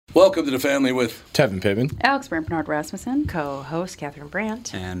Welcome to the family with Tevin Pittman, Alex Bernard Rasmussen, co-host Catherine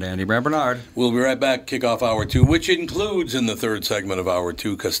Brandt, and Andy Bernard. We'll be right back. Kick off Hour 2, which includes in the third segment of Hour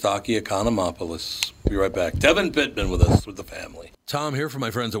 2, Kostaki Economopoulos. Be right back. Tevin Pittman with us with the family. Tom here from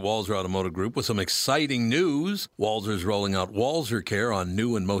my friends at Walzer Automotive Group with some exciting news. Walzer's rolling out Walzer Care on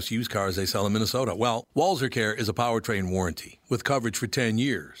new and most used cars they sell in Minnesota. Well, Walzer Care is a powertrain warranty with coverage for 10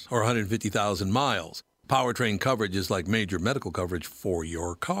 years or 150,000 miles. Powertrain coverage is like major medical coverage for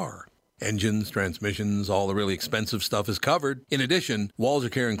your car. Engines, transmissions, all the really expensive stuff is covered. In addition, Walzer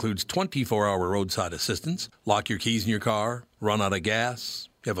Care includes 24-hour roadside assistance. Lock your keys in your car, run out of gas,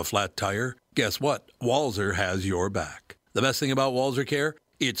 you have a flat tire. Guess what? Walzer has your back. The best thing about Walzer Care?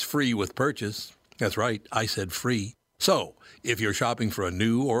 It's free with purchase. That's right, I said free. So, if you're shopping for a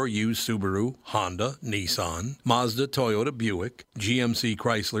new or used Subaru, Honda, Nissan, Mazda, Toyota, Buick, GMC,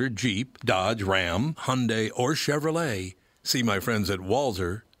 Chrysler, Jeep, Dodge, Ram, Hyundai, or Chevrolet, see my friends at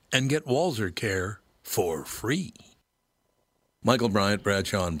Walzer and get Walzer Care for free. Michael Bryant,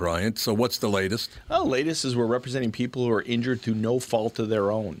 Bradshaw and Bryant. So what's the latest? Well, the latest is we're representing people who are injured through no fault of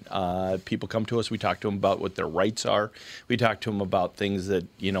their own. People come to us. We talk to them about what their rights are. We talk to them about things that,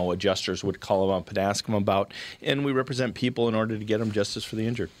 adjusters would call them up and ask them about. And we represent people in order to get them justice for the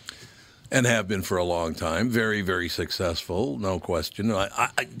injured. And have been for a long time. Very, very successful, no question.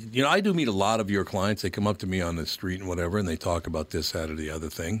 I do meet a lot of your clients. They come up to me on the street and whatever, and they talk about this, that, or the other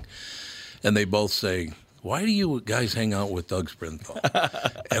thing. And they both say, why do you guys hang out with Doug Sprinthal?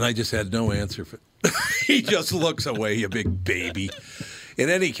 And I just had no answer for He just looks away, you big baby. In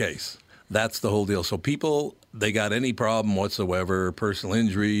any case, that's the whole deal. So people, they got any problem whatsoever, personal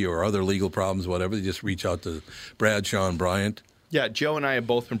injury or other legal problems, whatever, they just reach out to Bradshaw and Bryant. Yeah, Joe and I have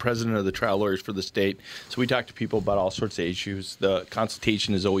both been president of the trial lawyers for the state, so we talk to people about all sorts of issues. The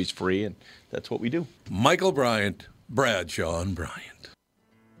consultation is always free, and that's what we do. Michael Bryant, Bradshaw and Bryant.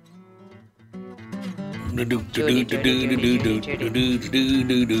 I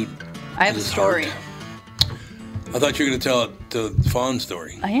have a story. I thought you were going to tell the Fawn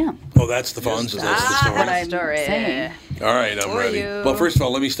story. I am. Oh, that's the Fawn story. That's the story. What I'm saying. All right, I'm ready. Well, first of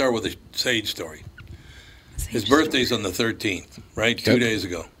all, let me start with the Sage story. His birthday's on the 13th, right? 2 days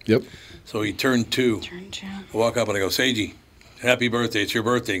ago. Yep. So he turned 2. I walk up and I go, Sagey, happy birthday. It's your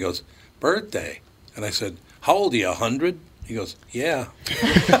birthday. He goes, birthday? And I said, how old are you, 100? He goes, yeah.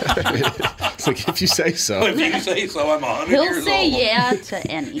 It's like, if you say so. If you say so, I'm 100 He'll years old. say yeah to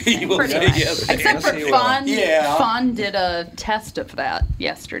anything. He will say yes. Except for Fawn. Yeah. Fawn did a test of that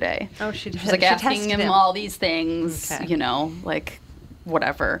yesterday. Oh, she did. She was like asking him all these things, Okay. like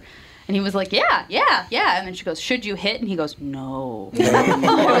whatever. And he was like, yeah. And then she goes, should you hit? And he goes, no.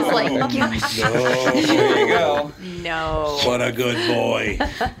 I was like, gosh. There you go. No. What a good boy.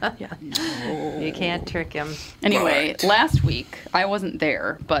 Yeah, no. You can't trick him. Anyway, Right. last week, I wasn't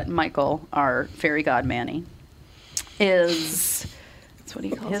there, but Michael, our fairy god Manny, that's what he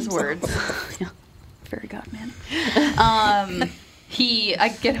calls His himself. words. Yeah, fairy god Manny. I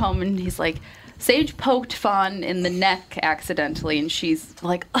get home and he's like, Sage poked Fawn in the neck accidentally, and she's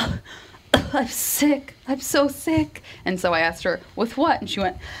like, I'm sick. I'm so sick. And so I asked her, with what? And she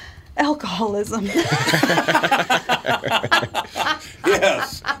went, alcoholism.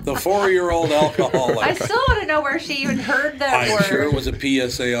 Yes, the 4-year-old alcoholic. I still want to know where she even heard that I'm word. sure it was a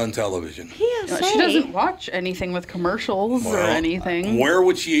PSA on television. PSA. She doesn't watch anything with commercials or anything. Where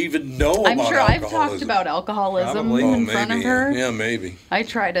would she even know I'm about sure I've alcoholism? talked about alcoholism Probably. in front of her. Yeah, maybe. I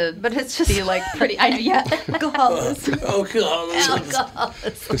try to But it's just be like pretty. Alcoholism. Alcoholism.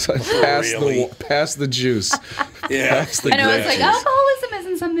 Alcoholism. It's like Really? pass the juice. Yeah. I know it's like Yes. alcoholism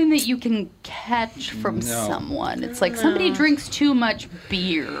isn't something that you can catch from someone. It's like somebody drinks too much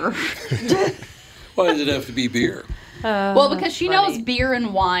beer. Why does it have to be beer? Well, because she funny. knows beer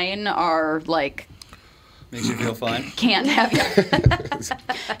and wine are like Makes you feel fine. can't have.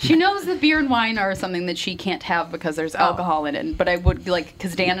 She knows that beer and wine are something that she can't have because there's alcohol in it. But I would like,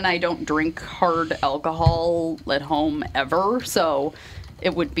 because Dan and I don't drink hard alcohol at home ever, so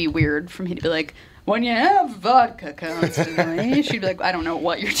it would be weird for me to be like, when you have vodka constantly, she'd be like, I don't know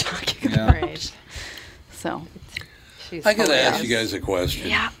what you're talking about. Right. So, She's I gotta hilarious. ask you guys a question.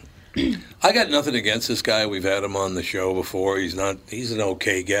 yeah. I got nothing against this guy. We've had him on the show before. He's an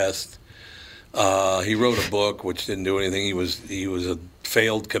okay guest. He wrote a book which didn't do anything. He was a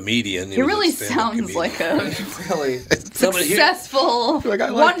failed comedian. He was a really stand-up sounds comedian. like a Really? successful, Like, I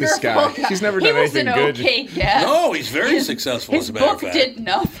like this wonderful guy. He's never done anything He good. was an okay guest. No, he's very successful, His as a matter of book fact. did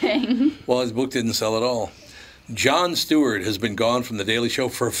nothing. Well, his book didn't sell at all. Jon Stewart has been gone from The Daily Show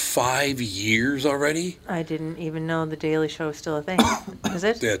for 5 years already. I didn't even know the Daily Show was still a thing. Is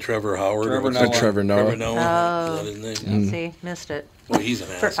it? Yeah, Trevor Howard. Trevor or what's Noah. his- Trevor Noah. Trevor Noah. Oh. Is that his name? See, missed it. Well, he's an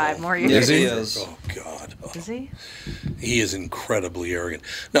For asshole. 5 more years. Yes, he he? is. Oh, God. Oh, Is he? he is incredibly arrogant.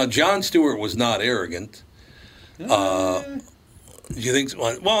 Now, Jon Stewart was not arrogant. Do you think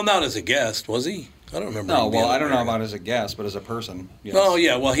so? Well, not as a guest, was he? I don't remember. No, him being well, I don't know arrogant. about as a guest, but as a person. Yes. Oh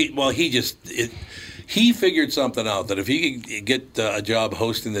yeah, he figured something out that if he could get a job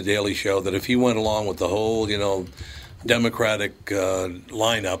hosting the Daily Show, that if he went along with the whole Democratic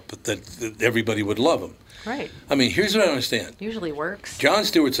lineup, that everybody would love him. Right. I mean, here's what I understand. Usually works. Jon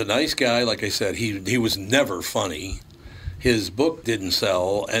Stewart's a nice guy. Like I said, he was never funny. His book didn't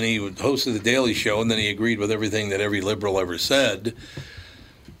sell, and he hosted the Daily Show, and then he agreed with everything that every liberal ever said.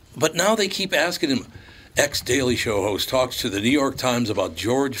 But now they keep asking him, ex-Daily Show host talks to the New York Times about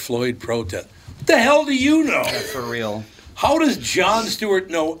George Floyd protest. What the hell do you know? For real. How does Jon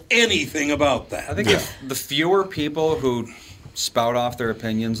Stewart know anything about that? I think if the fewer people who spout off their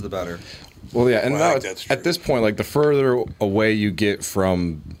opinions, the better. Well, yeah, and Well, I now think that's true. at this point, like the further away you get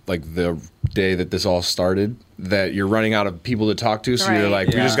from like the day that this all started, that you're running out of people to talk to. So you're Right. like,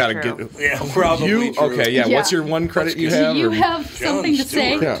 we Yeah. just got to True. get Yeah, probably you. true. Okay, yeah. Yeah. What's your one credit you Do have? you or- have something to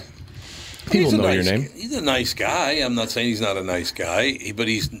say? Stewart. Yeah. He's People a know your nice- name. He's a nice guy. I'm not saying he's not a nice guy, but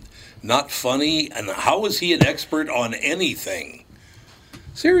he's not funny. And how is he an expert on anything?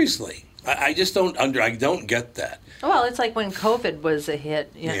 Seriously, I just don't I don't get that. Well, it's like when COVID was a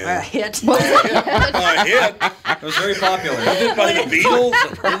hit. Yeah. A hit. A hit It was very popular. by the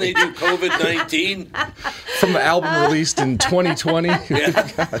Beatles. Didn't they do COVID-19? From the album released in 2020. Yeah,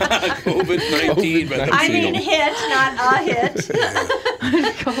 COVID-19. by the I Beatles. mean, hit, not a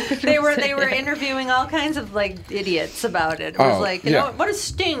hit. They were interviewing all kinds of like idiots about it. It was Oh, like, yeah. what does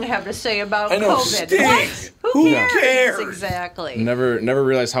Sting have to say about I know, COVID? Sting. What? Who Who cares? cares? Exactly. Never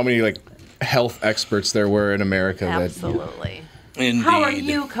realized how many like health experts there were in America. Absolutely. Indeed. How are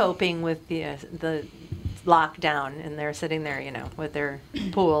you coping with the lockdown? And they're sitting there, with their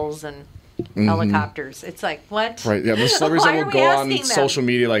pools and helicopters. It's like, what? Mm-hmm. Right. Yeah. The celebrities Why that are will we go on asking them? social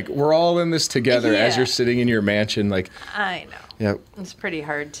media like, we're all in this together as Yeah. you're sitting in your mansion. Like, I know. yeah. It's pretty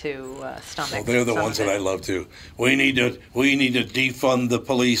hard to stomach. Well, they're the some ones of that I it. love too. We need to defund the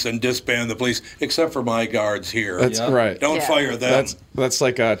police and disband the police, except for my guards here. That's Yeah. right. Don't Yeah. fire them. That's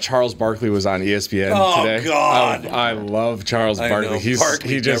like Charles Barkley was on ESPN Oh, today. God. I love Charles I Barkley. know. Barkley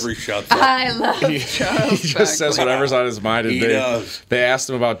he just never shuts up. I love Charles he just says Barkley. whatever's on his mind. And He does. They asked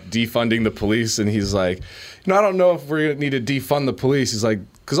him about defunding the police, and he's like, I don't know if we're going to need to defund the police. He's like,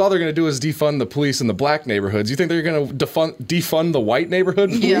 because all they're going to do is defund the police in the black neighborhoods. You think they're going to defund the white neighborhood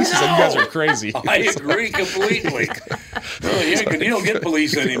police? Yeah. He's like, you guys are crazy. I agree completely. Oh, yeah, 'cause you don't get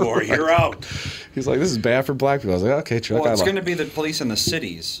police anymore. You're out. He's like, this is bad for black people. I was like, okay, Chuck. Well, it's I going love to be the police in the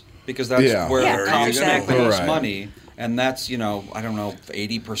cities because that's Yeah. where Yeah, the cops exactly. make the most Right. money. And that's, I don't know,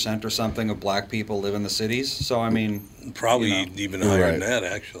 80% or something of black people live in the cities. So, I mean, Probably even higher Right. than that,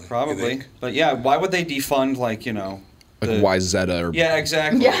 actually. You probably. think? But yeah, why would they defund, like, like Wyzetta or Yeah,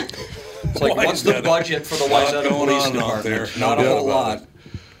 exactly. Yeah. It's like, what's the Wyzetta. budget for the Lot Wyzetta going Police on out there. Department? No Not a doubt whole about lot. it.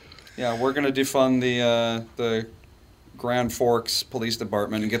 Yeah, we're going to defund the Grand Forks Police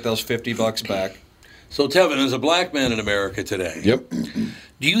Department and get those $50 back. So, Tevin, as a black man in America today, Yep.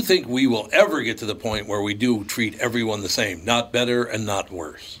 do you think we will ever get to the point where we do treat everyone the same, not better and not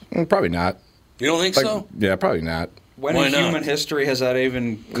worse? Probably not. You don't think Like, so? yeah, probably not. When Why in not? human history has that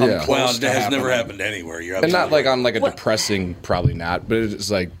even come Yeah. close Well, to that has never happening? happened anywhere. You're And not absolutely like on like a depressing, probably not, but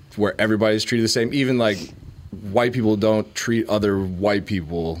it's like where everybody's treated the same. Even like white people don't treat other white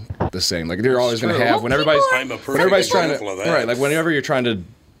people the same. Like they're always going to true. have Well, when everybody's people are- I'm a perfect when everybody's trying to example of that. right. Like whenever you're trying to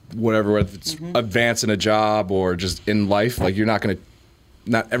whatever, whether it's advance in a job or just in life, like you're not going to.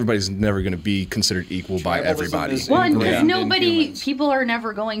 Not everybody's never going to be considered equal by Tribalism everybody. is Well, and because ingrained in nobody, humans. people are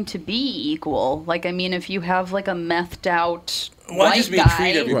never going to be equal. Like, I mean, if you have like a methed out Well, I white just mean guy,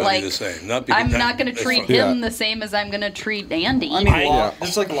 treat everybody like, the same. Not because I'm not going to that's treat fine. him Yeah. the same as I'm going to treat Andy. I mean, law,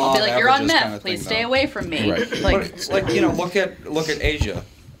 it's like law I'll be of like, you're on averages meth. kind of Please thing, stay though. away from me. Right. But Like, it's like look at Asia.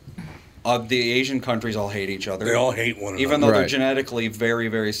 The Asian countries all hate each other. They all hate one another. even though they're Right. genetically very,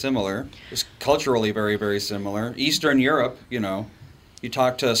 very similar, just culturally very, very similar. Eastern Europe, you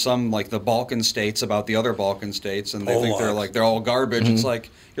talk to some like the Balkan states about the other Balkan states, and they think Polak. they're all garbage. It's like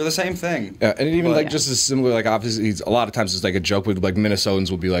you're the same thing. Yeah, and even But- like just as similar, like obviously, a lot of times it's like a joke with like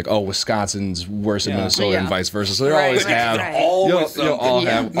Minnesotans will be like, "Oh, Wisconsin's worse than Yeah. Minnesota," Yeah. and vice versa. So they Right, always right, have, right. Always you'll all something.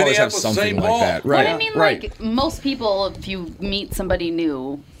 have always have Minneapolis, something St. like Paul. that, right? But I mean, right. like most people, if you meet somebody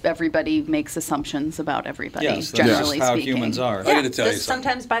new, everybody makes assumptions about everybody. Yes, that's generally just how speaking, humans are. I got to tell you Just something.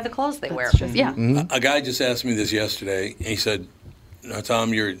 sometimes by the clothes they wear. It's just, yeah. A guy just asked me this yesterday. He said,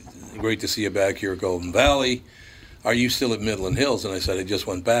 Tom, you're great to see you back here at Golden Valley. Are you still at Midland Hills? And I said, I just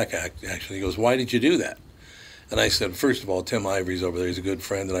went back, actually. He goes, why did you do that? And I said, first of all, Tim Ivory's over there. He's a good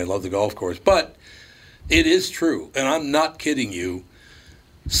friend, and I love the golf course. But it is true, and I'm not kidding you.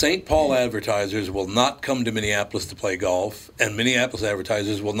 St. Paul advertisers will not come to Minneapolis to play golf, and Minneapolis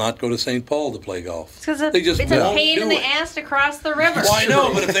advertisers will not go to St. Paul to play golf. Because They just it's a won't pain in do the it. ass to cross the river. Well, I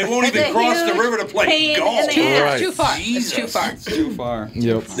know, but if they won't It's even a cross the huge river to play pain in golf, the ass. Right. It's too far. Jesus. It's too far. It's too far.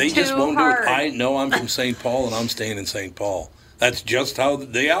 Yep. They just Too won't hard. do it. I know I'm from St. Paul, and I'm staying in St. Paul. That's just how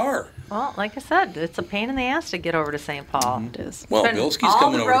they are. Well, like I said, it's a pain in the ass to get over to St. Paul. It is. Well, Been- Bilski's all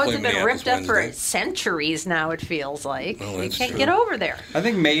coming the over to roads play have been Minneapolis ripped up for Wednesday. centuries now. It feels like Oh, you that's can't true. get over there. I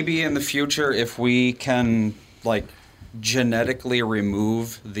think maybe in the future, if we can like genetically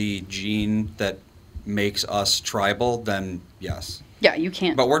remove the gene that makes us tribal, then yes. Yeah, you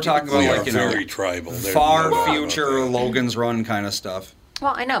can't. But we're talking We about are like very tribal. There's far no doubt about future that. Logan's Run kind of stuff.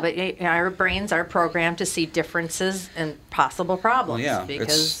 Well, I know, but our brains are programmed to see differences and possible problems. Well, yeah,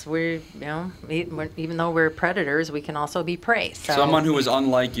 because even though we're predators, we can also be prey. So Someone who is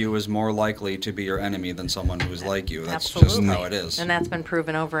unlike you is more likely to be your enemy than someone who is like you. That's absolutely. just how it is. And that's been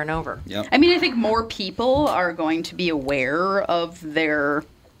proven over and over. Yep. I mean, I think more people are going to be aware of their,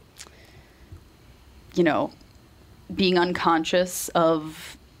 being unconscious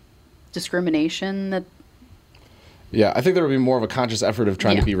of discrimination that Yeah, I think there would be more of a conscious effort of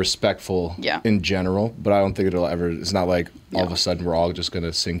trying Yeah. to be respectful Yeah. in general, but I don't think it'll ever. It's not like all of Yeah. a sudden we're all just going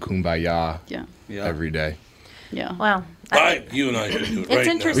to sing "Kumbaya" yeah. Yeah. every day. Yeah. Well, Right, you and I should do it it's right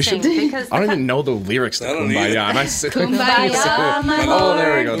interesting now. because I don't even know the lyrics to I don't "Kumbaya," either. and I sit Kumbaya, my Oh, lord,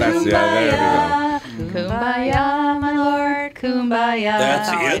 there we go. That's yeah. There we go. Kumbaya, my lord, kumbaya. That's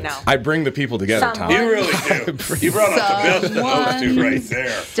Oh, I it? know. I bring the people together, Someone- Tom. You really do. You brought out the best of those two right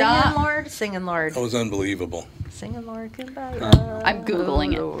there. Singing Lord, singing Lord, That was unbelievable. singing Lord, kumbaya. I'm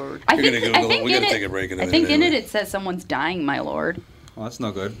Googling it. Lord. I You're think, gonna I Google think it. We in gotta it, take a break in a I minute think in it anyway. it says someone's dying, my lord. Well, that's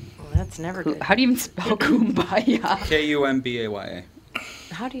no good. That's never good. How do you even spell kumbaya? Kumbaya.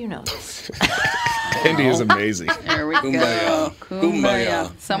 How do you know this? Indy is amazing. There we Kumbaya. go.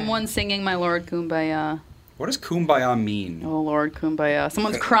 Kumbaya. Someone singing my lord kumbaya. What does kumbaya mean? Oh Lord kumbaya.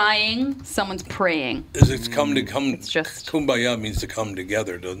 Someone's crying, someone's praying. Is it's come to come? It's just- Kumbaya means to come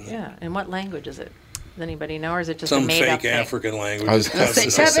together, doesn't it? Yeah, and what language is it? Does anybody know, or is it just Some a made up fake thing? African language. I was It gonna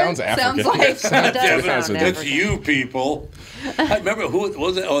doesn't say, know. sounds African. Sounds like It does Devin, sound it's African. you people. I remember who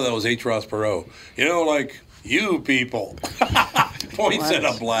was it? Oh, that was H. Ross Perot. You people. Points at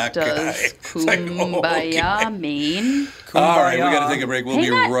a black guy. Does It's like, oh, kumbaya okay. mean? All right, we Kumbaya. got to take a break. We'll be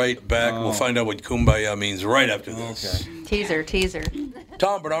Hang on. right back. We'll find out what kumbaya means right after this. Okay. Teaser.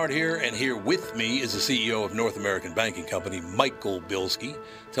 Tom Bernard here, and here with me is the CEO of North American Banking Company, Michael Bilski.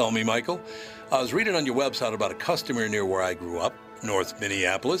 Tell me, Michael, I was reading on your website about a customer near where I grew up, North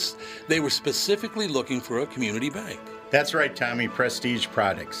Minneapolis. They were specifically looking for a community bank. That's right, Tommy, Prestige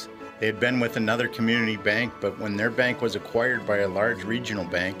Products. They had been with another community bank, but when their bank was acquired by a large regional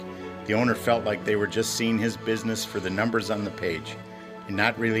bank, the owner felt like they were just seeing his business for the numbers on the page and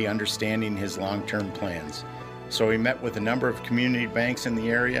not really understanding his long-term plans. So he met with a number of community banks in the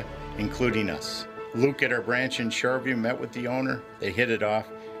area, including us. Luke at our branch in Shoreview met with the owner, they hit it off,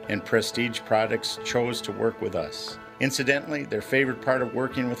 and Prestige Products chose to work with us. Incidentally, their favorite part of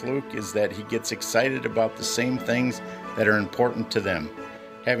working with Luke is that he gets excited about the same things that are important to them.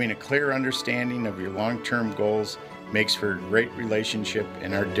 Having a clear understanding of your long-term goals makes for a great relationship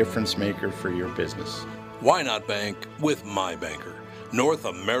and our difference maker for your business. Why not bank with my banker? North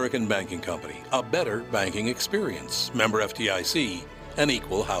American Banking Company, a better banking experience. Member FDIC, an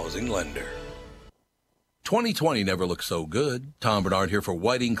equal housing lender. 2020 never looked so good. Tom Bernard here for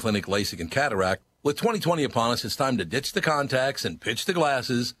Whiting Clinic LASIK and Cataract. With 2020 upon us, it's time to ditch the contacts and pitch the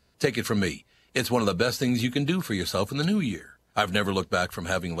glasses. Take it from me. It's one of the best things you can do for yourself in the new year. I've never looked back from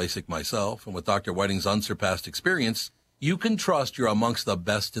having LASIK myself, and with Dr. Whiting's unsurpassed experience, you can trust you're amongst the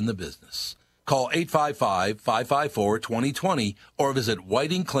best in the business. Call 855-554-2020 or visit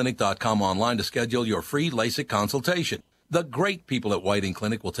whitingclinic.com online to schedule your free LASIK consultation. The great people at Whiting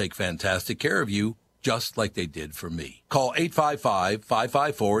Clinic will take fantastic care of you, just like they did for me. Call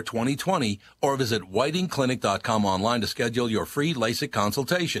 855-554-2020 or visit whitingclinic.com online to schedule your free LASIK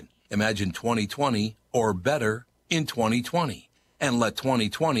consultation. Imagine 2020 or better in 2020. And let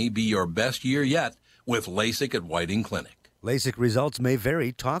 2020 be your best year yet with LASIK at Whiting Clinic. LASIK results may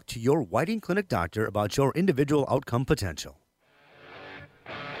vary. Talk to your Whiting Clinic doctor about your individual outcome potential.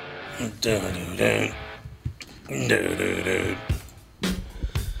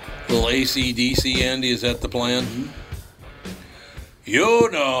 Little AC/DC, Andy, is that the plan? You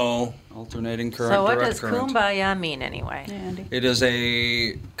know. Alternating current, So what direct does current. kumbaya mean anyway? It is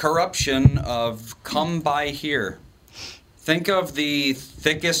a corruption of come by here. Think of the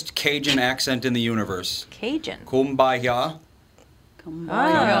thickest Cajun accent in the universe. Cajun. Kumbaya.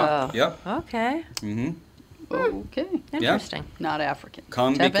 Oh. Yep. Okay. Okay. Interesting. Not African.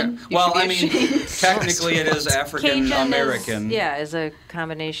 Tevin, you well, should I be mean, ashamed. technically it is African American. Is a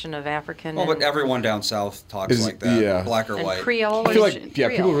combination of African Well, but and, everyone down south talks like that, yeah. black or and white. Creole. I feel or like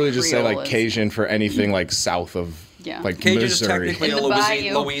people really just say Creole like is- Cajun for anything like south of like Cajun is Missouri. technically In a the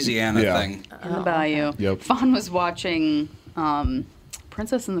bayou. Louisiana Yeah. thing. In the bayou. Yep. Fawn was watching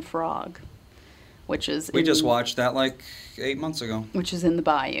Princess and the Frog, which is We in- just watched that like 8 months ago. which is in the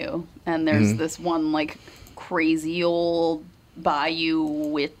bayou, and there's this one like crazy old bayou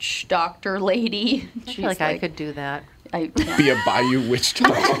witch doctor lady. I feel like I could do that. Be a bayou witch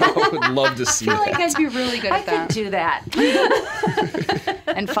doctor. I would love to see I feel that. like I'd be really good I at that. could do that.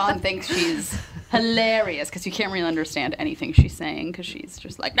 And Fawn thinks she's hilarious because you can't really understand anything she's saying because she's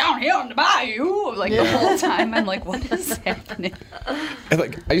just like down here on the bayou like the whole time. I'm like, what is happening? And,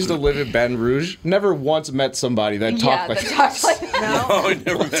 like, I used to live in Baton Rouge. Never once met somebody that talked like that talks like that. Oh, No, I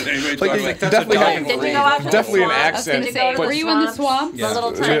never met anybody Like, talking like that. definitely Dog had- Did you go out to definitely the an swamp? accent. I was gonna say, but- were you in the swamp? Yeah. The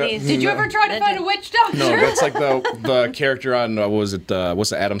little Yeah. tiny. Did you ever try to Did find you? a witch doctor? No, that's like the character on what's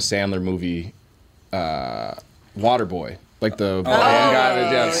the Adam Sandler movie, Waterboy. Like the one guy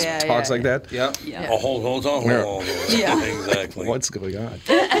that yeah, talks yeah. like that. Yep. Yeah. Oh, hold on. Yeah. Exactly. What's going on?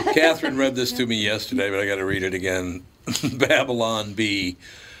 Catherine read this to me yesterday, but I got to read it again. Babylon B.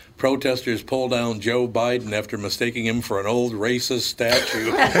 Protesters pull down Joe Biden after mistaking him for an old racist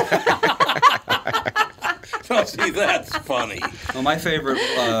statue. Oh, see, that's funny. Well, my favorite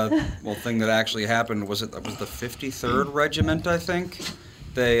thing that actually happened was the 53rd Regiment, I think.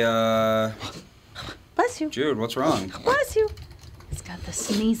 They Bless you. Jude, what's wrong? Bless you. He's got the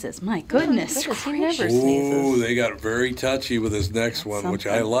sneezes. My goodness. Goodness, he gracious. never Ooh, sneezes. they got very touchy with this next one, which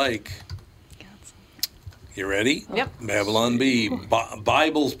I something. like. You ready? Yep. Babylon B.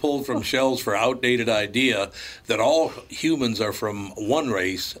 Bibles pulled from shelves for outdated idea that all humans are from one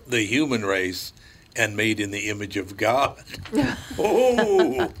race, the human race, and made in the image of God.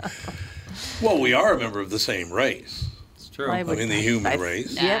 Oh. Well, we are a member of the same race. It's true. I I would- mean, the human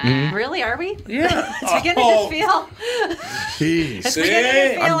race. Yep. Really? Are we? Yeah. It's beginning to feel. Jeez. It's beginning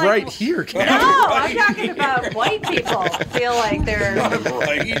to feel I'm like, right here, Kat. No, I'm talking about white people. Feel like they're. I'm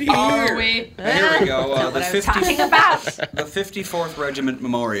right here. Are we? Here we go. That's what I was talking about. The 54th Regiment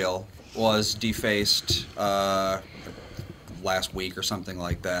Memorial was defaced last week or something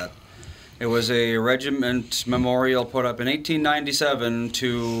like that. It was a regiment memorial put up in 1897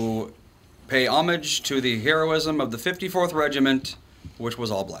 to pay homage to the heroism of the 54th Regiment, which was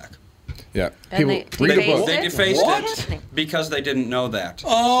all black. Yeah. And People they read a defaced book. They it? defaced What? it because they didn't know that.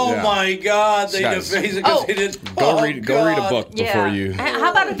 Oh Yeah. my God! They Guys. defaced it because Oh. they didn't. Go read a God. book before you.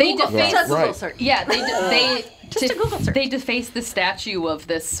 How about a They Google, defaced- just a Google Right. search? Yeah, they Just a Google search. They defaced the statue of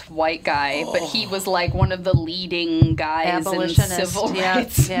this white guy, but he was like one of the leading guys in Abolitionist. civil Yeah,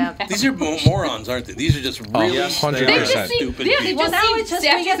 rights. yeah. These are morons, aren't they? These are just really yes, they stupid, are. They just seem, stupid yeah, they people. just Well, now seem it's just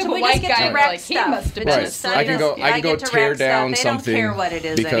statues of a we white just get guy. to wreck Like, he stuff. must have It's been just- a I can go. just- I can go get to tear wreck stuff. down They something don't care what it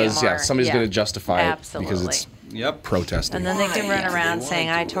is because anymore. somebody's Yeah. going to justify it Absolutely. because it's Yep. protesting. And then they can run Why? around They saying,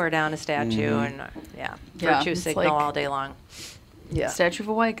 wanna "I do tore down a statue," and Yeah, virtue it's signal like- all day long. Yeah. Statue of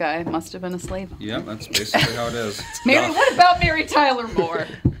a white guy must have been a slave. Yep, that's basically how it is. Mary, what about Mary Tyler Moore?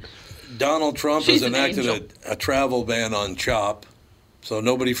 Donald Trump She's has an enacted angel. a travel ban on CHOP, so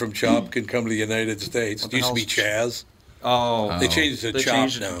nobody from CHOP can come to the United States. It the used to be hell's- Chaz. Oh. They changed it to They CHOP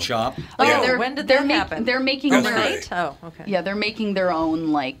changed it now. to CHOP. Oh, Yeah. they're, When did they're that make- happen? They're making That's their right. Oh, okay. yeah, they're making their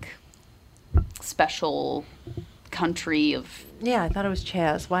own like special country of. Yeah, I thought it was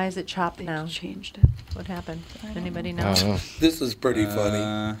Chaz. Why is it chopped They now? changed it. What happened? Anybody I know? don't know. This is pretty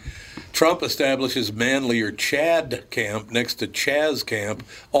funny. Trump establishes manlier Chad camp next to Chaz camp.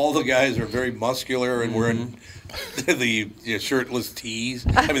 All the guys are very muscular and wearing the shirtless tees.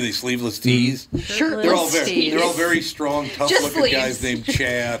 I mean, the sleeveless tees. Shirtless They're all tees. very strong, Just tough-looking guys sleeves. named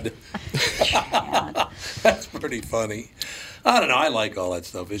Chad. That's pretty funny. I don't know. I like all that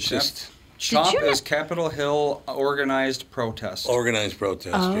stuff. It's just CHOP you is Capitol Hill Organized Protest. organized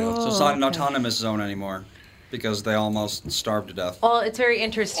protest. Yeah. So it's not an autonomous zone anymore because they almost starved to death. Well, it's very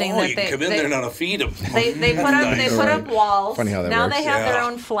interesting Oh, that you they can come in there and not feed them. they put up walls. Funny how that now works. they have their Yeah.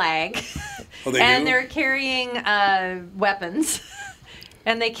 own flag, Oh, they and do? they're carrying weapons.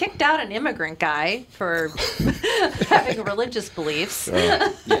 And they kicked out an immigrant guy for having religious beliefs.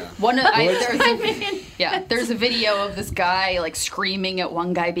 One of, there's a video of this guy like screaming at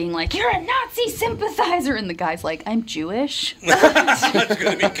one guy, being like, "You're a Nazi sympathizer," and the guy's like, "I'm Jewish." That's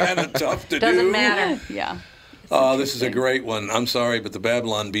going to be kind of tough to do. Doesn't matter. Yeah. Oh, this is a great one. I'm sorry, but the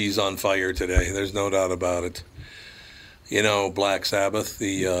Babylon Bee's on fire today. There's no doubt about it. You know, Black Sabbath,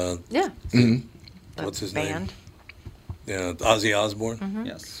 the Yeah. what's his Band. name? Yeah, Ozzy Osbourne.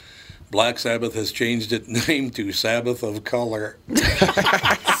 Yes. Black Sabbath has changed its name to Sabbath of Color.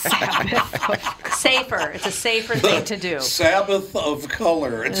 Safer. It's a safer thing to do. Sabbath of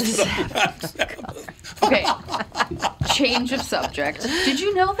Color instead of Black Sabbath. Okay. Change of subject. Did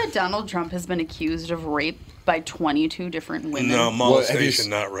you know that Donald Trump has been accused of rape by 22 different women? No, molestation,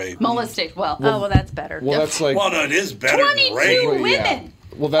 Well, not rape. Molestation. Well, Oh, well, that's better. Well, that's like. Well, no, it is better than 22 rape. Well, yeah. women.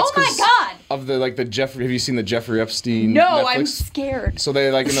 Well, that's Oh my 'cause God. of the Jeffrey. Have you seen the Jeffrey Epstein? No, Netflix? I'm scared. So they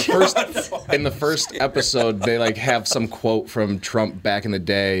in the first episode they have some quote from Trump back in the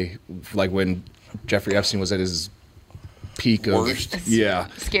day, like when Jeffrey Epstein was at his peak of Worst. yeah,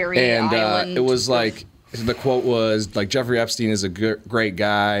 Scary and island. it was like. The quote was like Jeffrey Epstein is a great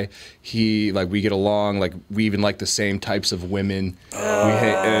guy. We get along. Like we even like the same types of women.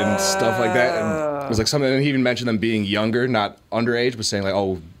 And stuff like that. And it was like something. And he even mentioned them being younger, not underage, but saying like,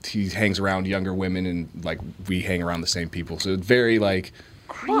 oh, he hangs around younger women, and like we hang around the same people. So it's very like.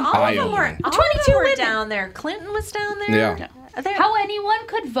 Well, all of them were, eye-opening. 22 were women. down there. Clinton was down there. Yeah. How anyone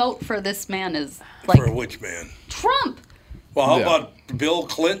could vote for this man is like For which man? Trump. Well, how Yeah. about Bill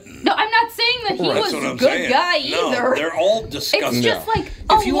Clinton? No, I'm not saying that he That's was what a I'm good saying. guy No, either. they're all disgusting. It's just like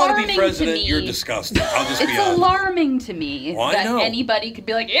if you want to be alarming president, to me. you're disgusting. I'll just be It's honest. alarming to me Well, I that know. anybody could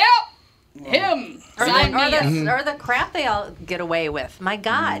be like, "Yep, him." Or Sign me up." or the crap they all get away with. My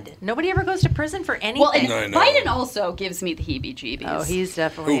God, nobody ever goes to prison for anything. Well, and I know. Biden also gives me the heebie-jeebies. oh, he's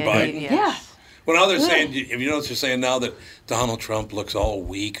definitely Who, Biden? Yeah. Well, now they're saying, if you notice, they're saying now that Donald Trump looks all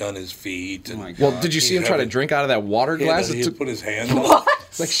weak on his feet. And Oh my God. Well, did you see him try to drink out of that water glass? He It had took, put his hand up.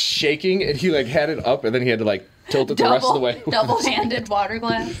 it's like shaking, and he like had it up, and then he had to like tilt it the rest of the way. double-handed water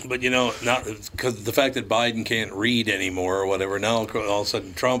glass. But, you know, not because the fact that Biden can't read anymore or whatever, now all of a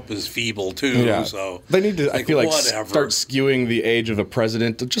sudden Trump is feeble too. Yeah. So They need to, I feel like, whatever. start skewing the age of the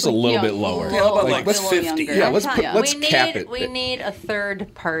president to just a little Yeah, bit lower. a Yeah, how about little- like a little 50? younger. Yeah, I'm let's telling put- you, let's cap it. We need a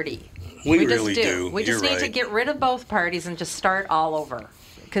third party. We just really do. We just You're need to right. get rid of both parties and just start all over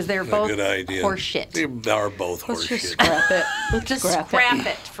because they're A both good idea. horseshit. They are both Let's just horseshit. scrap it. Let's Just scrap scrap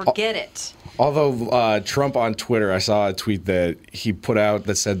it. Forget it. Although Trump on Twitter, I saw a tweet that he put out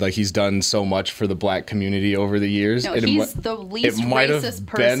that said like he's done so much for the black community over the years. No, and he's mi- the least it might have racist been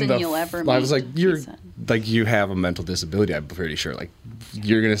person you'll ever meet. I was like, he you're said. like you have a mental disability. I'm pretty sure. Like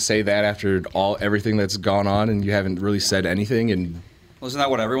you're gonna say that after everything that's gone on, and you haven't really said anything. And Well, isn't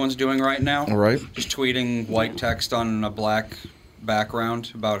that what everyone's doing right now? right, Just tweeting white text on a black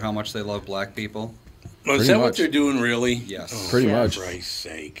background about how much they love black people. Well, is Pretty that what much. they're doing, really? Yes. Oh, Pretty for much. Christ's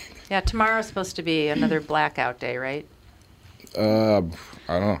sake. Yeah, tomorrow's supposed to be another blackout day, right? I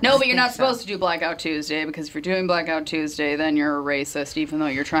don't know. No, but you're not so. supposed to do Blackout Tuesday because if you're doing Blackout Tuesday, then you're a racist, even though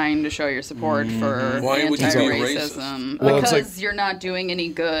you're trying to show your support for Why would you be a anti-racism. Well, it's because like- you're not doing any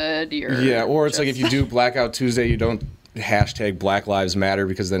good. You're Yeah, or it's like if just- you do Blackout Tuesday, you don't hashtag Black Lives Matter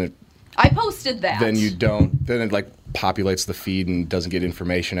because then I posted that. then you don't then it like populates the feed and doesn't get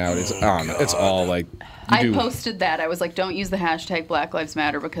information out. It's I don't know. It's all like you I do. posted that. I was like, don't use the hashtag Black Lives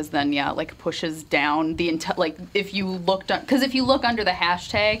Matter because then, yeah, like pushes down the like if you looked because if you look under the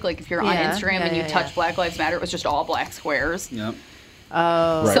hashtag, like if you're on Yeah, Instagram yeah, and you yeah, touch yeah. Black Lives Matter, it was just all black squares. Yep.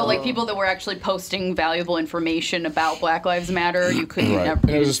 Oh. Right. So like people that were actually posting valuable information about Black Lives Matter, you couldn't Right. never.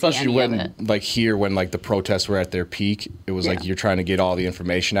 And it was see especially any of when it. like here when like the protests were at their peak, it was like Yeah. you're trying to get all the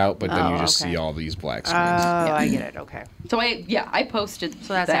information out, but then Oh, you just okay. see all these black Oh, screens. I get it. Okay. So I posted.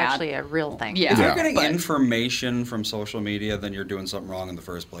 So that's that. actually a real thing. Yeah. If Yeah. you're getting But- information from social media, then you're doing something wrong in the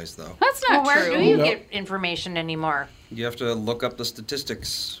first place, though. That's Well, not where true. do you Nope. get information anymore? You have to look up the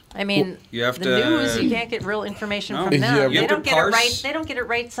statistics. I mean, You have the to- news. You can't get real information No. from Yeah, them. you They have to don't get it right. parse- They don't get it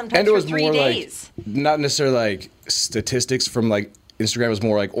right sometimes And it was for 3 more days. like not necessarily like statistics from like Instagram. It was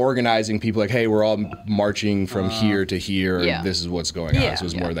more like organizing people. Like, hey, we're all marching from here to here. And Yeah. this is what's going on. Yeah. So it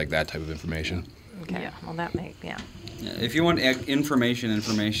was more like that type of information. Okay. Well, that makes Yeah, if you want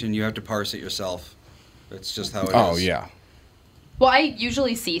information, you have to parse it yourself. It's just how it is. Oh yeah. Well, I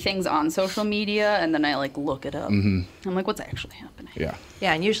usually see things on social media and then I like look it up. I'm like, what's actually happening? Yeah.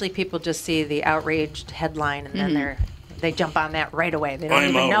 Yeah, and usually people just see the outraged headline and Mm-hmm. then they jump on that right away. They don't I'm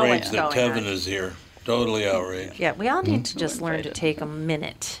even know what's outraged that going Tevin on. is here. Totally outraged. Yeah, we all need to just Who learn to invited? take a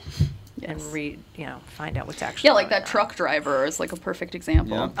minute and Yes. read, find out what's actually Yeah, like going that on. truck driver is like a perfect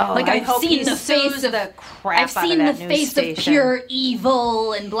example. Yeah. Oh, like I I've hope seen he the face sues of the crap I've out of seen that the news face station. of pure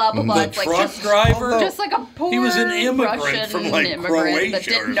evil and blah blah blah. The It's like truck just, driver? just like a poor He was an immigrant Russian from, like, immigrant that Croatia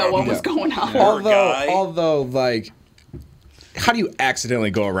didn't or know what something. was going on. Poor guy. Although, like, how do you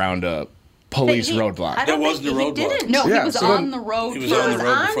accidentally go around a police He- roadblock. I don't That wasn't think a he roadblock. didn't. No, Yeah, he was so on then- the road. He was He on was the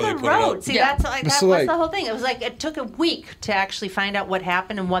road on before they the put it up. road. See, Yeah. that's like, that So, was like- the whole thing. It was like it took a week to actually find out what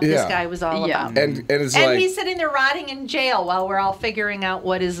happened and what this Yeah. guy was all Yeah. about. And it's And like, he's sitting there rotting in jail while we're all figuring out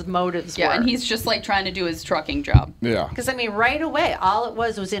what his motives Yeah, were. and he's just like trying to do his trucking job. yeah. Because I mean, right away, all it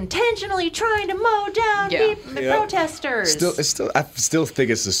was intentionally trying to mow down Yeah. the protesters. I still think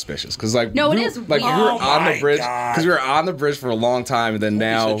it's suspicious because like No, it we, is like weird. we were Oh on my the bridge God. because we were on the bridge for a long time, and then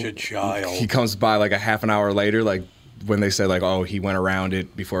now such a child. he comes by like a half an hour later, like when they said like, oh, he went around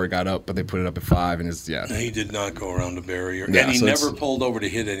it before it got up, but they put it up at 5, and it's He did not go around the barrier, Yeah, and he so it's- never pulled over to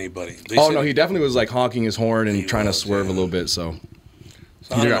hit anybody. They Oh said- no, he definitely was like honking his horn and He trying was, to swerve yeah. a little bit. So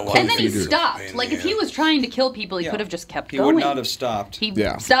So I don't got know why cold And then he feet, dude. stopped. Pain in Like the if he ass. was trying to kill people, he Yeah. could have just kept He going. would not have stopped. He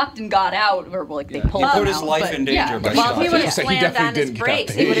Yeah. stopped and got out, or like they Yeah. pulled He him put his out, life but in danger yeah. by well, if stopping. he would Yeah. have So he slammed definitely on his didn't get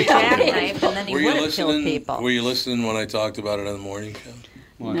brakes, paid. he would have jackknifed, and then he Were would you have killed listening? people. Were you listening when I talked about it on the morning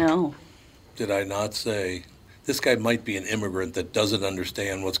show? No. Did I not say this guy might be an immigrant that doesn't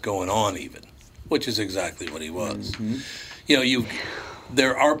understand what's going on, even, which is exactly what he was. You know,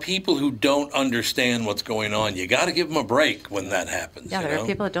 there are people who don't understand what's going on. You got to give them a break when that happens. Yeah, you there know? are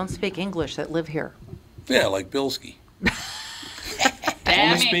people that don't speak English that live here. Yeah, like Bilski.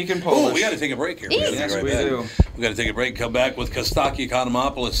 Only speaking Polish. Oh, we got to take a break here. We gotta Yes, be right we back. do. We got to take a break. Come back with Kostaki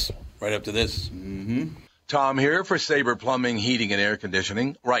Economopoulos right up to this. Tom here for Sabre Plumbing, Heating, and Air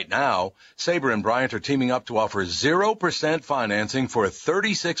Conditioning. Right now, Sabre and Bryant are teaming up to offer 0% financing for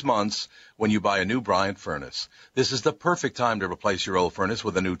 36 months when you buy a new Bryant furnace. This is the perfect time to replace your old furnace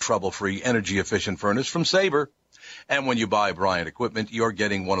with a new trouble-free, energy-efficient furnace from Sabre. And when you buy Bryant equipment, you're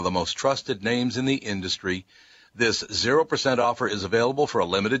getting one of the most trusted names in the industry. This 0% offer is available for a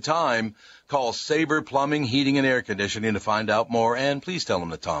limited time. Call Sabre Plumbing, Heating, and Air Conditioning to find out more, and please tell them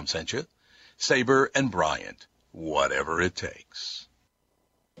that Tom sent you. Sabre and Bryant, whatever it takes.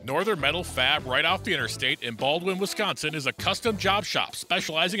 Northern Metal Fab, right off the interstate in Baldwin, Wisconsin, is a custom job shop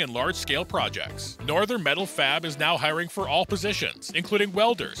specializing in large-scale projects. Northern Metal Fab is now hiring for all positions, including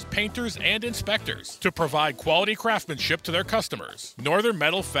welders, painters, and inspectors, to provide quality craftsmanship to their customers. Northern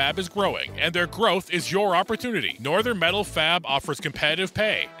Metal Fab is growing, and their growth is your opportunity. Northern Metal Fab offers competitive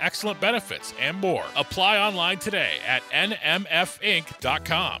pay, excellent benefits, and more. Apply online today at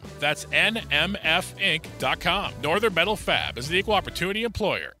nmfinc.com. That's nmfinc.com. Northern Metal Fab is an equal opportunity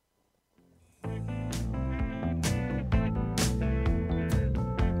employer.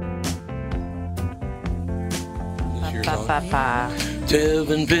 This your Ba, song? ba, ba.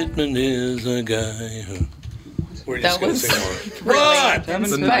 Tevin Pittman is a guy who... We're just That going to was sing more. What? Tevin the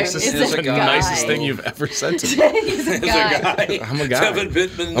Pittman nicest, Is is a a the guy. nicest thing you've ever said to me. He's a Is a guy. guy. I'm a guy. Tevin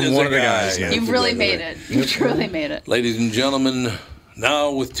Pittman I'm is one a of the guy. guys now. You've really made it. You truly made it. Ladies and gentlemen,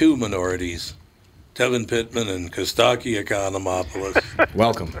 now with two minorities, Tevin Pittman and Kostaki Economopoulos.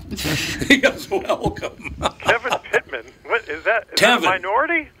 Welcome. Yes, welcome. Kevin Pittman. What is that? Is Tevin. that a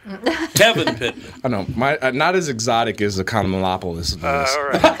minority? Tevin Pittman. I don't know. Not as exotic as Economopoulos. All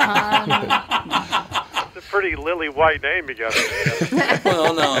right. It's a pretty lily white name you got there.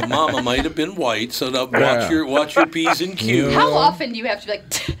 Well, now Mama might have been white, so now watch your P's and Q's. How often do you have to be like,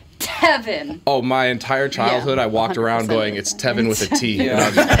 Tevin? Oh, my entire childhood, I walked around 100%. going, "It's Tevin with a T." Yeah.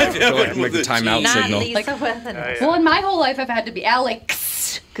 And I'd go like, make with the a T. timeout Not signal. Lisa with an Well, in my whole life, I've had to be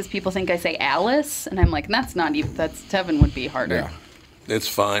Alex because people think I say Alice, and I'm like, that's not even. That's Tevin would be harder. Yeah. It's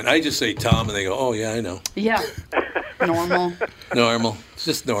fine. I just say Tom, and they go, "Oh yeah, I know." Yeah. Normal. Normal. It's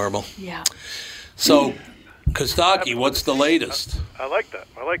just normal. Yeah. So, Kostaki, what's the latest? I like that.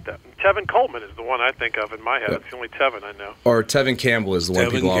 I like that. Tevin Coleman is the one I think of in my head. It's the only Tevin I know. Or Tevin Campbell is the one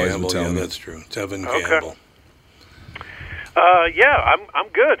Tevin people always Campbell. would tell Yeah, me. that's true. Tevin Okay. Campbell. Yeah, I'm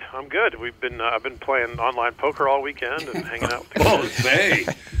good. I'm good. I've been playing online poker all weekend and hanging out with the Oh, kids.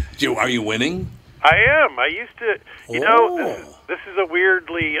 say, are you winning? I am. I used to, this is a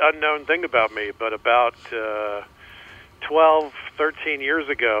weirdly unknown thing about me, but about 12, 13 years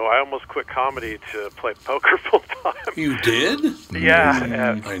ago, I almost quit comedy to play poker full time. You did?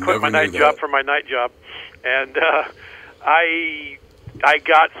 Yeah, I quit never my knew night that. job for my night job, and I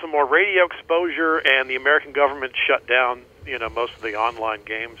got some more radio exposure, and the American government shut down, most of the online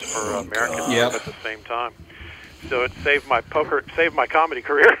games for Americans Yep. at the same time. So it saved my comedy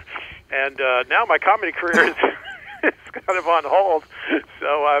career, and now my comedy career is kind of on hold.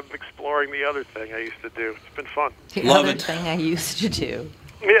 So I'm exploring the other thing I used to do. It's been fun. The Love other it. thing I used to do.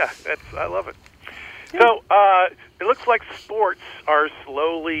 Yeah, I love it. So it looks like sports are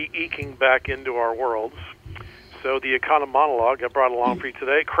slowly eking back into our worlds. So the Economonologue I brought along for you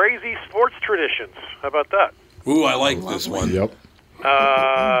today, crazy sports traditions. How about that? Ooh, I like this one. Yep.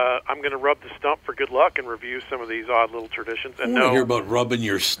 I'm going to rub the stump for good luck and review some of these odd little traditions. And I want to hear about rubbing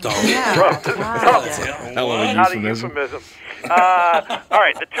your stump. Rub the stump. Not a euphemism. All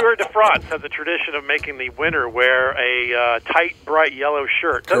right, the Tour de France has a tradition of making the winner wear a tight, bright yellow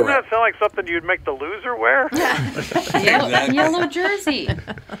shirt. Doesn't that sound like something you'd make the loser wear? Yellow jersey.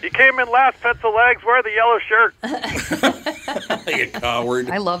 You came in last, pencil legs, wear the yellow shirt. You coward.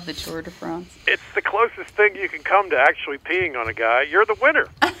 I love the Tour de France. It's the closest thing you can come to actually peeing on a guy. You're the winner.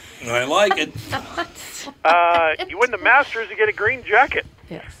 I like it. You win the Masters, you get a green jacket.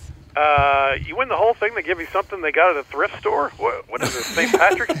 Yes. You win the whole thing, they give you something they got at a thrift store. What is it, St.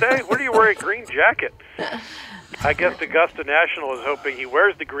 Patrick's Day? Where do you wear a green jacket? I guess Augusta National is hoping he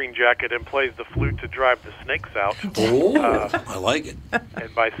wears the green jacket and plays the flute to drive the snakes out. Oh, I like it.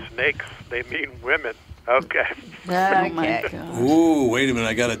 And by snakes, they mean women. Okay. Oh, my God. Ooh, wait a minute.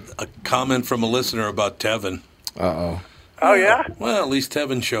 I got a comment from a listener about Tevin. Uh-oh. Oh, yeah? Well, at least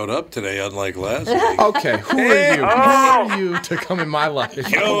Tevin showed up today, unlike last week. Okay, who are you? Who are you to come in my life?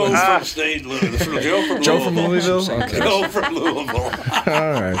 Joe from State Louisville. Joe from Louisville? Okay. Joe from Louisville.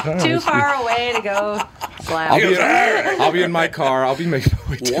 All right. Too far away to go slap. I'll be in my car. I'll be making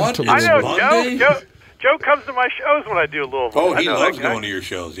my way down to I Louisville. know, Joe comes to my shows when I do Louisville. Oh, he I know loves that guy. going to your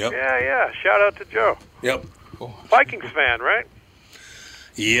shows. Yep. Yeah. Shout out to Joe. Yep. Vikings fan, right?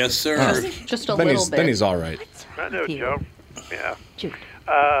 Yes, sir. Just a Then little bit. he's all right. I know, Joe. Yeah. Jude.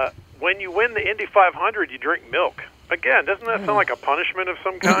 When you win the Indy 500, you drink milk. Again, doesn't that sound like a punishment of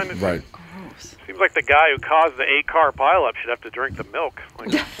some kind? Right. Seems like the guy who caused the 8-car pileup should have to drink the milk.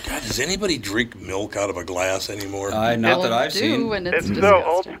 Like, God, does anybody drink milk out of a glass anymore? Not that I've seen. And it's it's so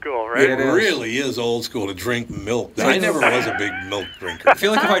old school, right? It really is old school to drink milk. I never was a big milk drinker. I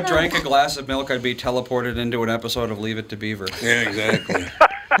feel like if I drank a glass of milk, I'd be teleported into an episode of Leave It to Beaver. Yeah, exactly.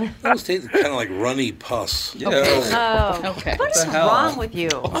 Those taste kind of like runny pus. Yeah. Oh, Okay. What is the hell? wrong with you?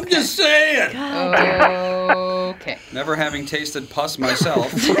 I'm just saying. Okay. Never having tasted pus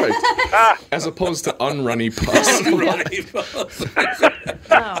myself. Right. As opposed to unrunny pus. Runny pus.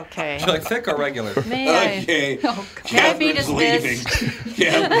 Okay. You're like thick or regular? May Okay. Oh, God. May I be Catherine's leaving. dismissed?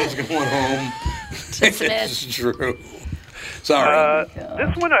 Catherine's going home. It's true. Sorry.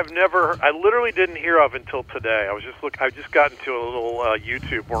 This one I literally didn't hear of until today. I just got into a little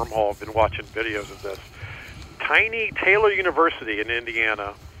YouTube wormhole. I've been watching videos of this. Tiny Taylor University in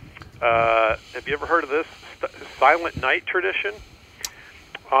Indiana. Have you ever heard of this Silent Night tradition?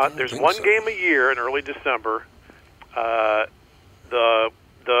 There's one game a year in early December.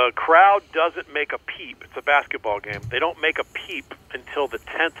 The crowd doesn't make a peep. It's a basketball game. They don't make a peep until the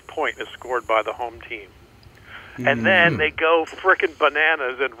 10th point is scored by the home team. And then they go frickin'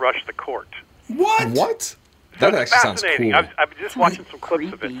 bananas and rush the court. What? That actually sounds Fascinating. cool. I've just watching some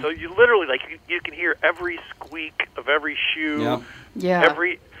clips of it. So you literally, you can hear every squeak of every shoe. Yep. Yeah.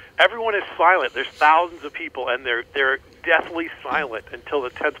 Everyone is silent. There's thousands of people, and they're deathly silent until the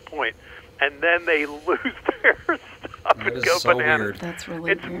 10th point. And then they lose their stuff That and is go so bananas. weird. That's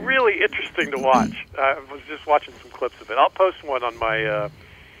really It's weird. really interesting to watch. I was just watching some clips of it. I'll post one on my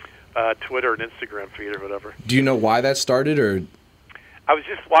Twitter and Instagram feed or whatever. Do you know why that started, or? I was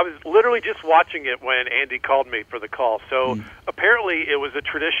literally just watching it when Andy called me for the call. So apparently it was a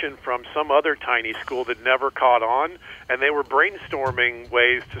tradition from some other tiny school that never caught on, and they were brainstorming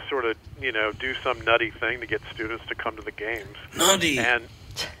ways to sort of, do some nutty thing to get students to come to the games. Nutty. And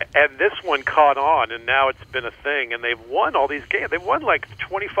this one caught on, and now it's been a thing, and they've won all these games. They've won like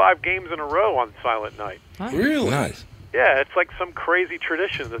 25 games in a row on Silent Night. Really? Nice. Yeah, it's like some crazy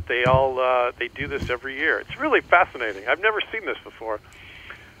tradition that they all they do this every year. It's really fascinating. I've never seen this before.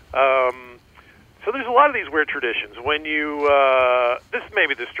 So there's a lot of these weird traditions. When you this may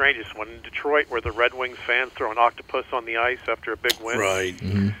be the strangest one in Detroit, where the Red Wings fans throw an octopus on the ice after a big win. Right.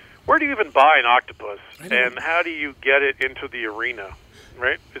 Mm-hmm. Where do you even buy an octopus, and how do you get it into the arena?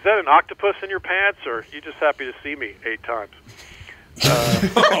 Right? Is that an octopus in your pants, or are you just happy to see me 8 times?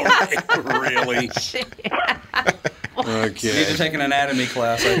 Really? You need to Okay. take an anatomy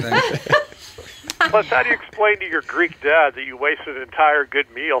class, I think. Plus, how do you explain to your Greek dad that you wasted an entire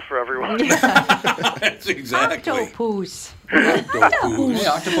good meal for everyone? That's exactly. Octopus. Hey,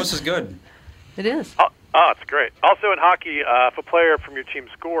 octopus is good. It is. Oh, it's great. Also in hockey, if a player from your team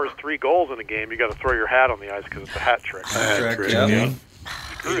scores 3 goals in a game, you got to throw your hat on the ice because it's a hat trick. Trick, Yeah. yeah.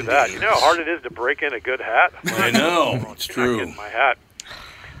 Screw that. You know how hard it is to break in a good hat? I know. It's You're not true. getting my hat.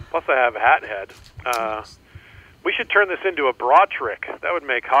 Plus, I have a hat head. We should turn this into a bra trick. That would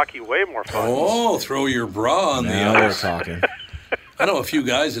make hockey way more fun. Oh, throw your bra on the Now we're ice. talking. I know a few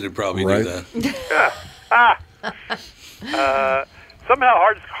guys that would probably Right. do that.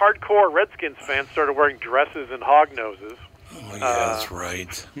 Somehow, hardcore Redskins fans started wearing dresses and hog noses. Oh, yeah, that's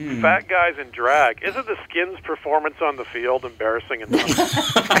right. Fat guys in drag. Isn't the Skins' performance on the field embarrassing enough?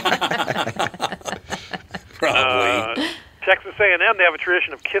 Probably. Texas A&M, they have a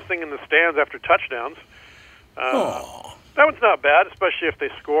tradition of kissing in the stands after touchdowns. That one's not bad, especially if they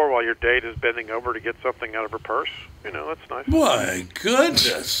score while your date is bending over to get something out of her purse. You know, that's nice. My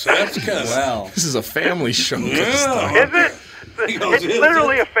goodness, that's kind of... Wow. This is a family show. Yeah. Is it? It's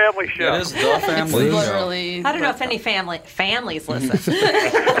literally a family show. It is the family show. Literally. I don't know if any families listen.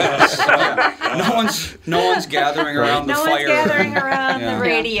 No one's gathering around the No fire. one's gathering around Yeah. the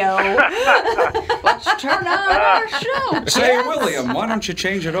radio. Let's turn on our show. Say, William, why don't you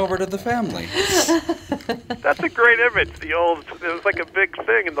change it over to the family? That's a great image. It was like a big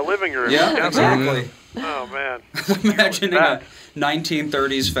thing in the living room. Yeah, exactly. Oh, man. Imagining a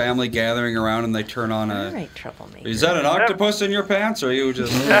 1930s family gathering around and they turn on All a... right, troublemaker. Is that an octopus in your pants, or are you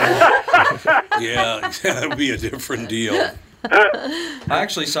just... Yeah, that would be a different deal. I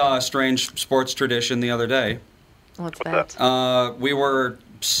actually saw a strange sports tradition the other day. What's that? We were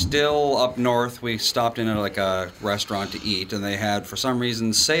still up north. We stopped in at like a restaurant to eat, and they had, for some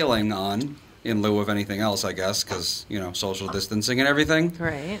reason, sailing on in lieu of anything else, I guess, because, you know, social distancing and everything.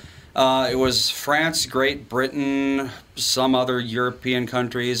 Right. It was France, Great Britain, some other European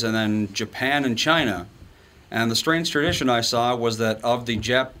countries, and then Japan and China. And the strange tradition I saw was that of the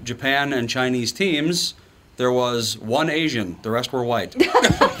Japan and Chinese teams, there was one Asian. The rest were white.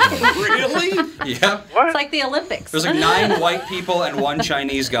 Really? Yep. It's like the Olympics. There's like 9 white people and 1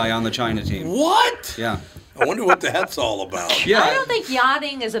 Chinese guy on the China team. What? Yeah. I wonder what that's all about. Yeah. I don't think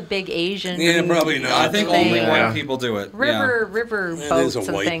yachting is a big Asian. Yeah, probably not. I think thing. only white people do it. River Yeah, boats there's a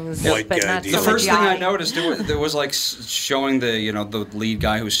and white- things, white but guy not deal. so The much first thing I yachting. noticed, it was like showing the lead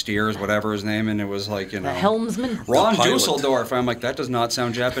guy who steers, whatever his name, and it was like, The helmsman. Ron The pilot. Dusseldorf. I'm like, that does not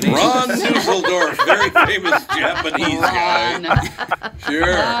sound Japanese. Ron Dusseldorf, very famous Japanese guy. Sure.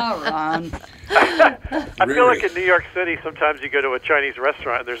 Ron. I feel like in New York City, sometimes you go to a Chinese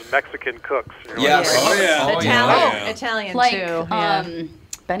restaurant and there's Mexican cooks. And you're Yes. like, Oh, yeah. Italian, yeah. Italian Like, too. Yeah.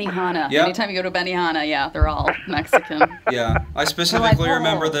 Benihana. Yep. Anytime you go to Benihana, yeah, they're all Mexican. Yeah, I specifically "Whoa."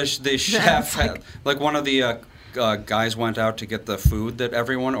 remember the chef had, like one of the guys went out to get the food that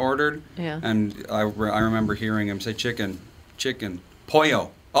everyone ordered. Yeah. And I remember hearing him say chicken,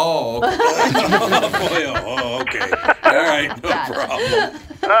 pollo. Oh, okay. Oh, okay. All right, no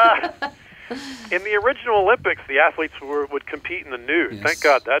problem. In the original Olympics, the athletes would compete in the nude. Yes. Thank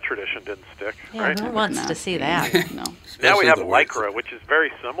God that tradition didn't stick. Yeah, Right? who wants to see that? No. Now we Especially have the whites. lycra, which is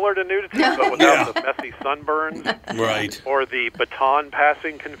very similar to nudity, but without the messy sunburns Right. or the baton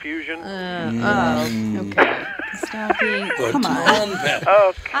passing confusion. Okay. Stopping. Come on. Baton pass.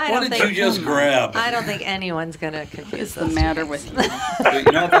 Oh, I What don't did think, you just grab? I don't think anyone's going to confuse What's the those matter two with things. you?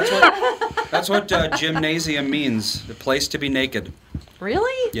 You know, that's what gymnasium means. The place to be naked.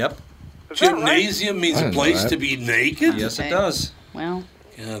 Really? Yep. is that right? Gymnasium means I a didn't know place that. to be naked? Yes, Okay. it does. Well,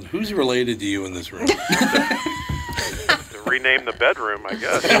 God, who's related to you in this room? Rename the bedroom, I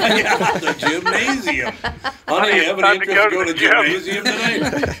guess. Yeah, the gymnasium. Honey, you have Time any to interest go to go to to the gym. gymnasium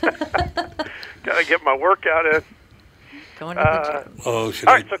tonight? Gotta get my workout in. Going to the gym. Oh, should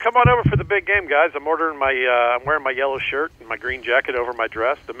All I? right, so come on over for the big game, guys. I'm ordering I'm wearing my yellow shirt and my green jacket over my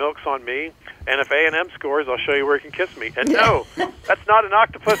dress. The milk's on me. And if A&M scores, I'll show you where you can kiss me. And no, that's not an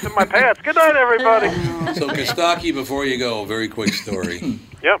octopus in my pants. Good night, everybody. So, Kostaki, before you go, very quick story,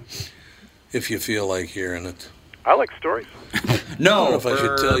 Yep, if you feel like hearing it. I like stories. No, I don't know if I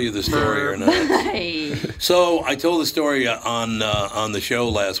should tell you the story or not. hey. So I told the story on the show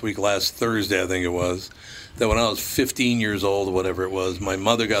last Thursday, I think it was, that when I was 15 years old, or whatever it was, my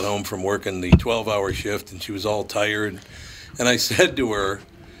mother got home from working the 12-hour shift, and she was all tired. And I said to her,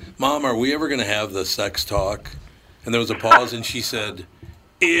 Mom, are we ever going to have the sex talk? And there was a pause, and she said,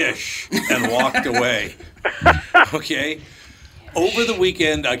 ish, and walked away. Okay? Over the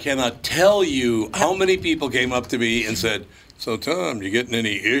weekend, I cannot tell you how many people came up to me and said, so, Tom, you getting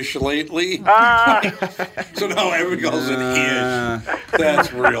any ish lately? So now everybody calls it ish.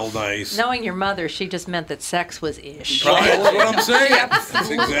 That's real nice. Knowing your mother, she just meant that sex was ish. Right, that's what I'm saying. That's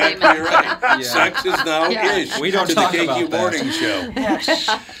exactly right. Yeah. Sex is now Yeah. ish. We don't to talk the KQ about that. Morning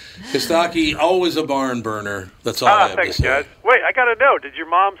Show. Kostaki, always a barn burner. That's all I have Thanks, to say. guys. Wait, I got to know, did your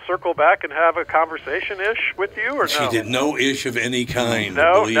mom circle back and have a conversation-ish with you, or no? She did no ish of any kind.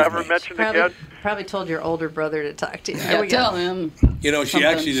 No, believe never me. mentioned Probably, again? probably told your older brother to talk to you. There Yeah, we go. tell him. You know, she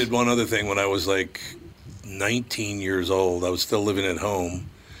Sometimes. actually did one other thing when I was like 19 years old. I was still living at home.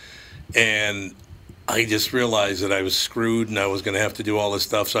 And I just realized that I was screwed and I was going to have to do all this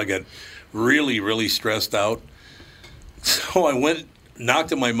stuff. So I got really, really stressed out. So I went,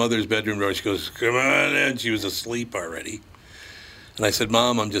 knocked on my mother's bedroom door. She goes, come on in. She was asleep already. And I said,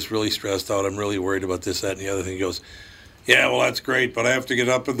 Mom, I'm just really stressed out. I'm really worried about this, that, and the other thing. He goes, yeah, well, that's great, but I have to get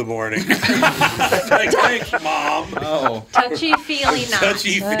up in the morning. Like, thanks, Mom. Oh. Touchy-feely not.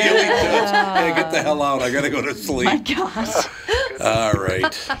 Touchy-feely. Hey, get the hell out. I got to go to sleep. My gosh. All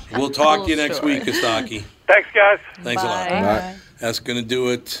right. We'll talk to you next week, Kostaki. Thanks, guys. Thanks a lot. Bye. That's going to do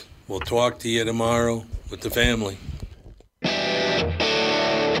it. We'll talk to you tomorrow with the family.